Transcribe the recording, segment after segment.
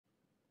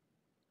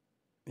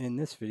In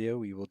this video,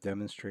 we will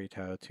demonstrate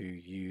how to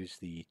use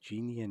the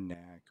Genian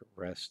NAC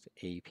REST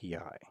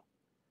API.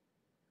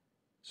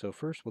 So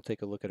first, we'll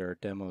take a look at our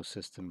demo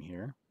system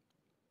here.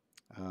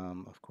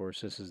 Of course,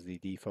 this is the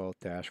default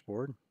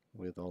dashboard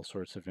with all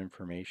sorts of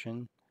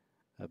information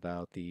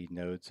about the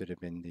nodes that have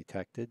been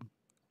detected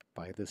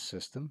by this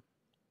system.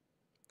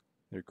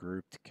 They're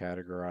grouped,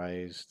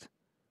 categorized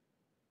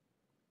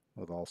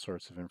with all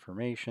sorts of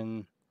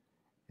information,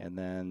 and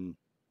then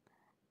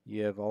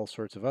you have all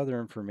sorts of other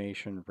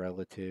information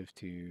relative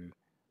to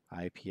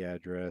IP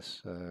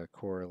address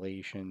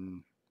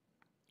correlation,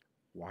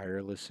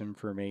 wireless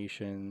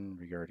information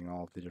regarding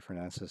all of the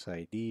different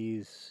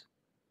SSIDs,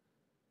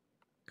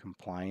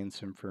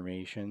 compliance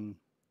information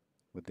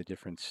with the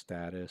different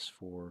status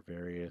for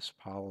various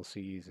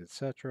policies,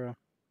 etc.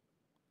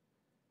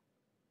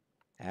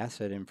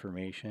 Asset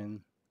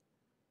information,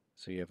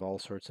 so you have all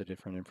sorts of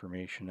different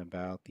information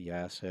about the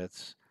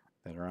assets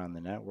that are on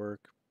the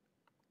network,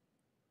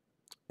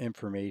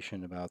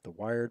 information about the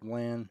wired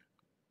LAN,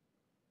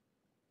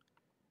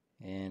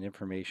 and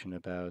information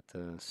about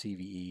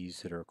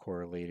CVEs that are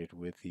correlated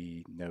with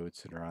the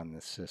nodes that are on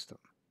this system.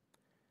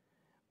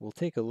 We'll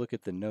take a look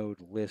at the node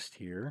list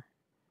here.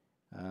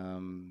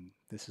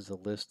 This is a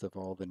list of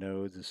all the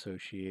nodes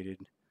associated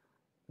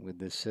with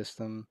this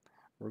system.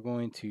 We're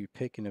going to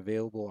pick an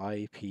available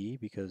IP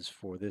because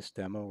for this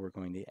demo we're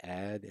going to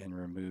add and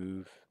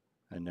remove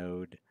a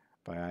node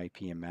by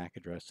IP and MAC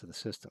address to the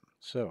system.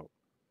 So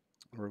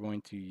we're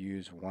going to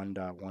use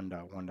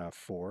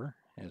 1.1.1.4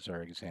 as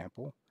our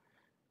example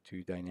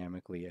to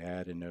dynamically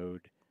add a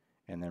node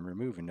and then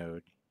remove a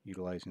node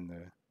utilizing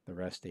the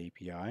REST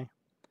API.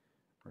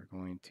 We're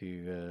going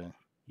to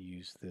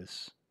use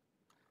this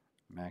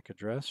MAC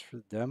address for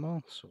the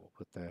demo, so we'll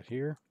put that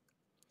here.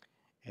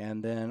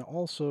 And then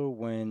also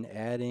when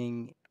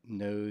adding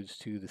nodes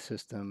to the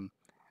system,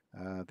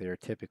 they're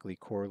typically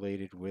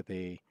correlated with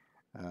a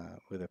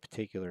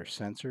particular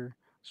sensor.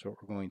 So what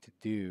we're going to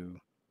do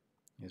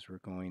is we're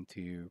going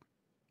to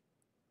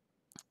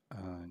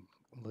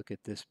look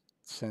at this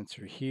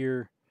sensor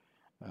here,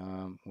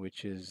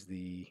 which is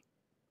the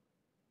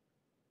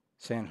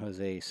San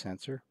Jose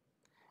sensor.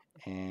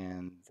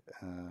 And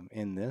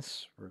in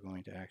this, we're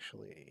going to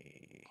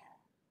actually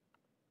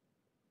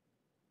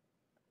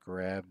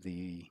grab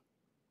the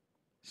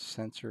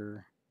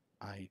sensor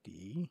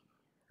ID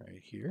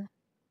right here,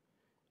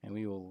 and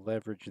we will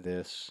leverage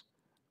this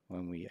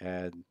when we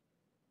add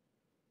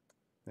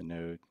the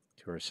node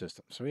to our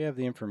system. So we have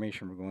the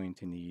information we're going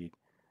to need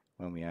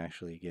when we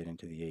actually get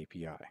into the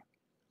API.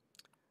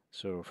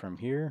 So from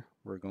here,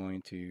 we're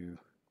going to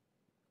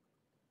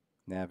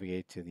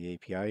navigate to the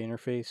API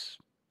interface.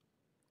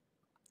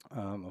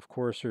 Of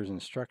course, there's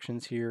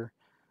instructions here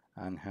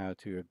on how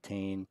to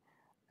obtain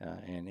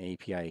an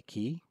API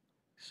key.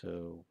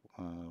 So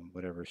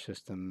whatever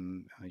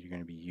system you're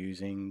going to be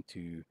using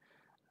to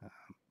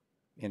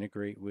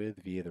integrate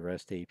with via the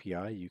REST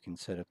API, you can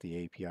set up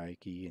the API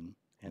key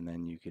and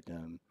then you could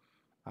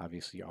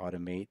obviously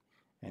automate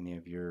any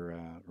of your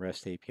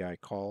REST API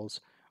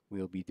calls.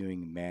 We'll be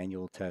doing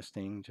manual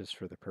testing just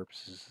for the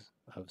purposes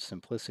of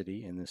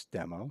simplicity in this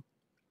demo.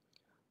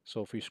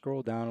 So if we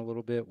scroll down a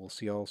little bit, we'll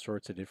see all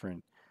sorts of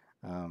different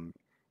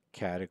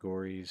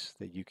categories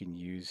that you can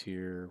use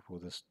here.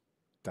 We'll just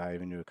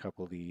dive into a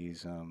couple of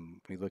these.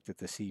 We looked at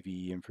the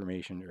CVE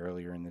information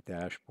earlier in the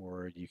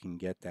dashboard. You can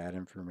get that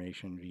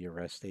information via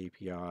REST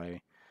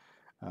API.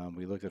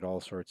 We looked at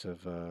all sorts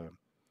of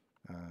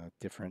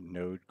different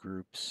node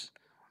groups.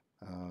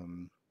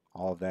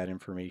 All of that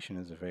information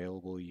is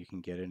available. You can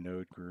get a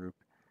node group,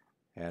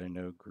 add a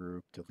node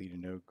group, delete a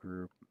node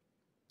group.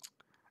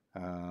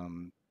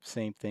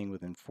 Same thing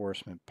with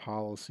enforcement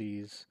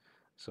policies.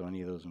 So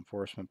any of those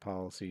enforcement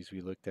policies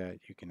we looked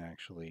at, you can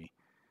actually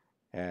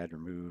add,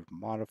 remove,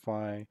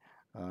 modify.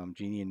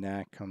 Genian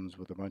NAC comes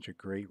with a bunch of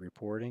great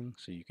reporting,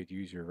 so you could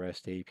use your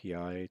REST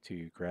API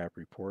to grab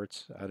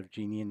reports out of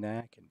Genian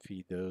NAC and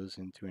feed those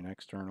into an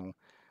external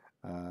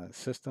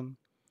system.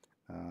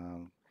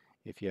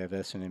 If you have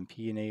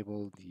SNMP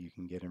enabled, you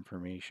can get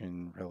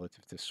information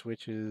relative to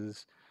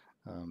switches.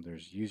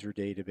 There's user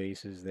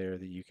databases there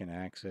that you can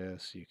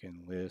access. You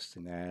can list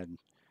and add,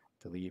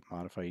 delete,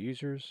 modify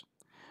users.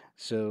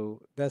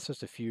 So that's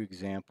just a few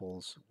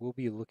examples. We'll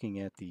be looking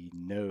at the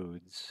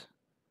nodes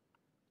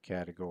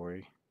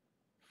category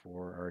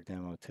for our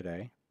demo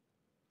today.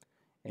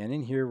 And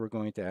in here, we're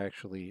going to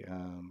actually,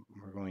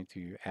 we're going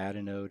to add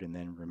a node and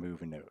then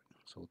remove a node.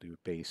 So we'll do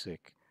a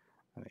basic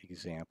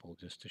example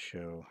just to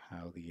show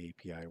how the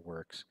API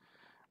works.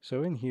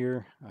 So in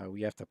here,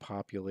 we have to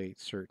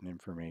populate certain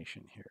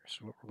information here.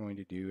 So what we're going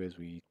to do, as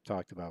we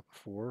talked about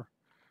before,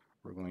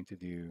 we're going to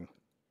do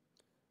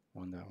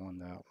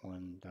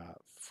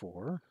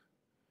 1.1.1.4.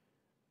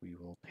 We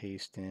will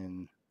paste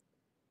in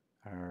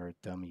our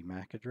dummy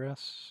MAC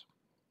address.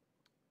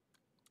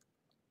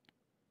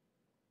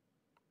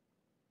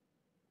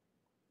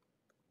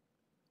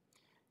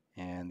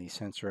 And the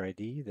sensor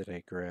ID that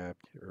I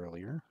grabbed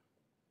earlier.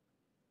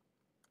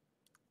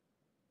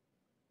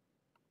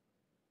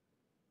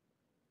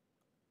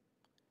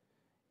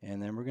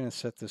 And then we're going to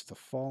set this to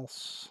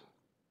false.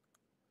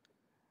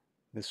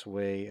 This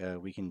way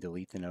we can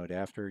delete the node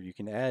after. You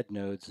can add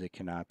nodes that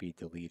cannot be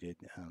deleted.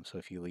 So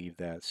if you leave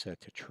that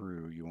set to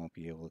true, you won't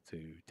be able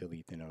to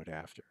delete the node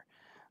after.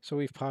 So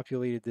we've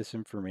populated this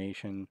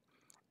information.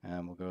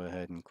 We'll go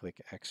ahead and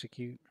click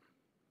execute.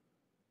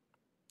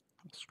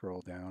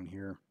 Scroll down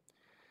here.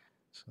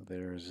 So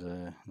there's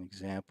an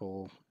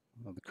example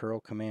of the curl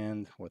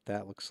command, what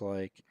that looks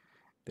like.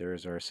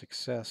 There's our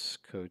success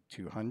code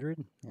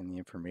 200 and the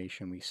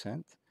information we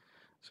sent.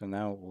 So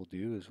now what we'll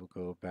do is we'll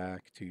go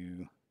back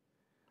to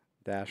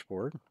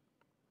dashboard.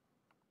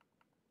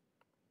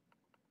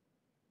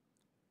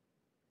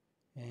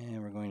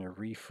 And we're going to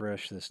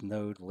refresh this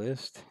node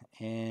list.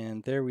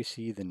 And there we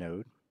see the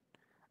node.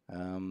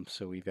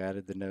 So we've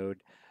added the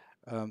node.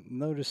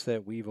 Notice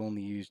that we've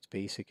only used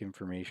basic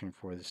information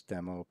for this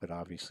demo, but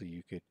obviously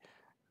you could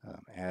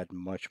add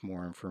much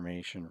more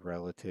information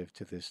relative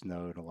to this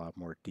node, a lot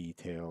more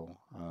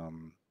detail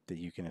that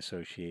you can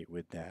associate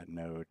with that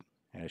node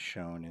as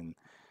shown in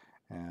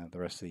the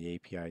rest of the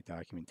API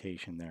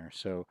documentation there.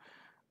 So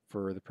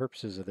for the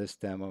purposes of this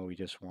demo, we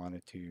just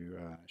wanted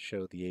to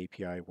show the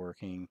API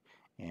working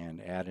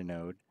and add a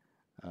node.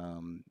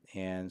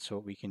 And so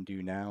what we can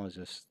do now is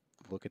just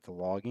look at the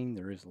logging.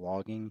 There is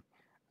logging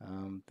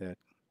that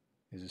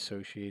is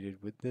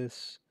associated with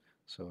this.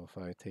 So if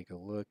I take a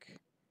look,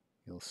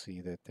 you'll see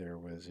that there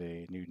was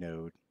a new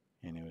node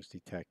and it was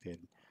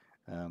detected.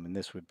 And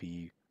this would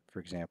be, for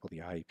example, the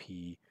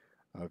IP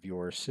of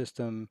your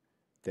system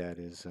that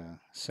is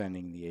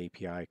sending the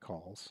API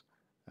calls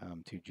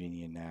to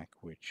Genian NAC,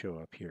 which show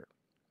up here.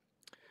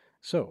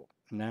 So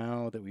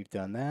now that we've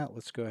done that,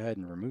 let's go ahead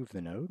and remove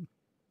the node.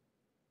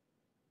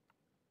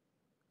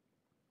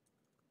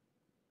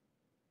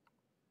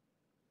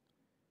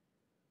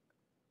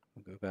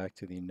 We'll go back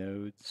to the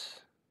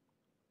nodes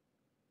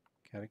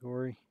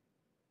category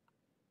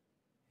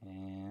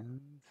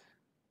and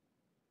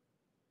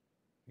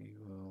we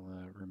will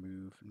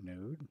remove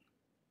node.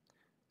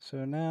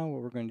 So now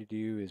what we're going to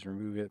do is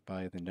remove it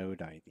by the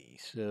node ID.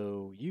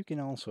 So you can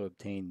also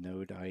obtain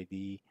node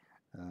ID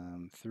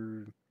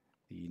through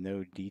the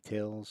node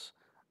details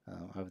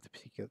of the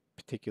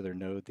particular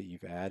node that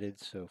you've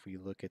added. So if we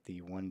look at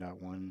the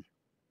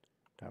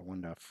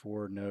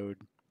 1.1.1.4 node,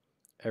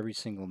 every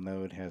single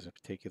node has a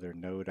particular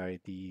node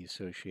ID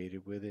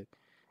associated with it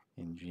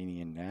in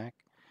Genian NAC.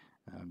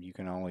 You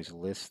can always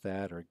list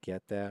that or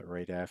get that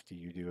right after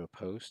you do a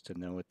post to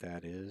know what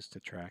that is, to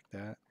track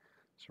that.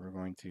 So we're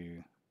going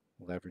to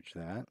leverage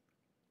that.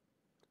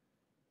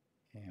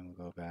 And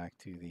we'll go back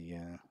to the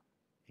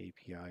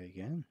API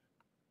again.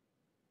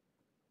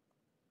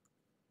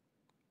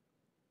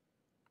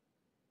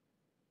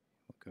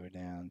 We'll go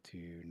down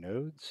to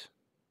nodes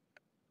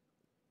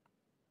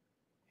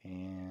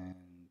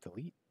and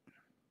delete.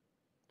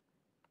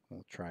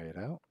 We'll try it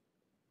out.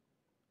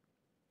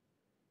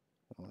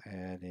 We'll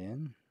add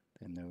in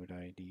the node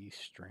ID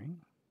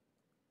string.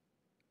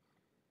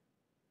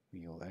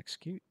 We'll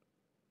execute.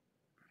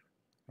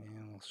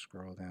 And we'll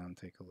scroll down and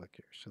take a look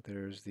here. So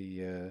there's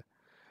the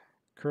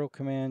curl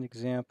command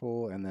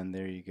example, and then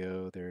there you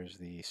go. There's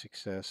the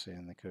success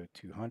and the code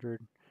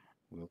 200.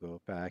 We'll go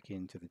back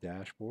into the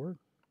dashboard.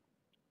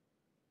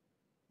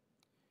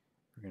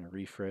 We're going to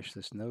refresh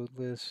this node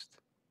list,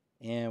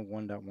 and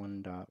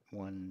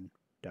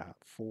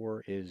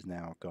 1.1.1.4 is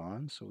now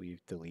gone, so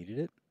we've deleted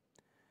it.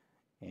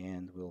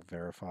 And we'll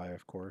verify,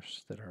 of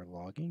course, that our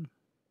logging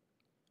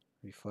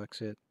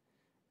reflects it.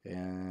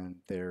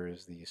 And there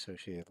is the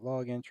associated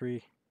log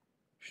entry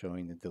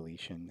showing the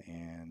deletion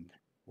and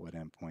what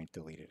endpoint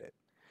deleted it.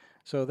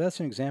 So that's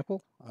an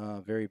example, a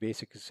very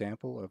basic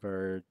example of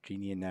our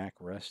Genian NAC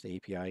REST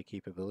API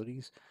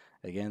capabilities.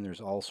 Again,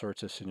 there's all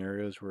sorts of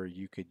scenarios where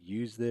you could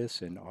use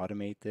this and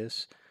automate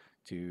this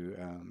to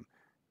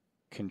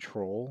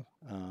control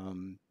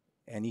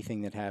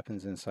anything that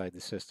happens inside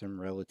the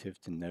system relative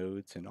to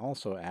nodes, and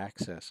also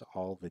access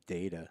all the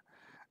data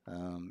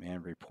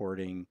and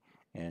reporting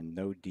and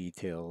node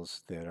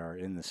details that are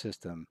in the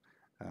system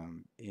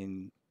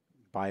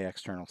by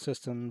external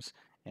systems,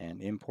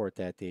 and import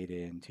that data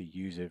in to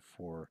use it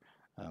for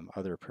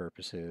other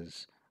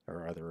purposes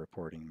or other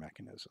reporting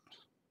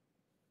mechanisms.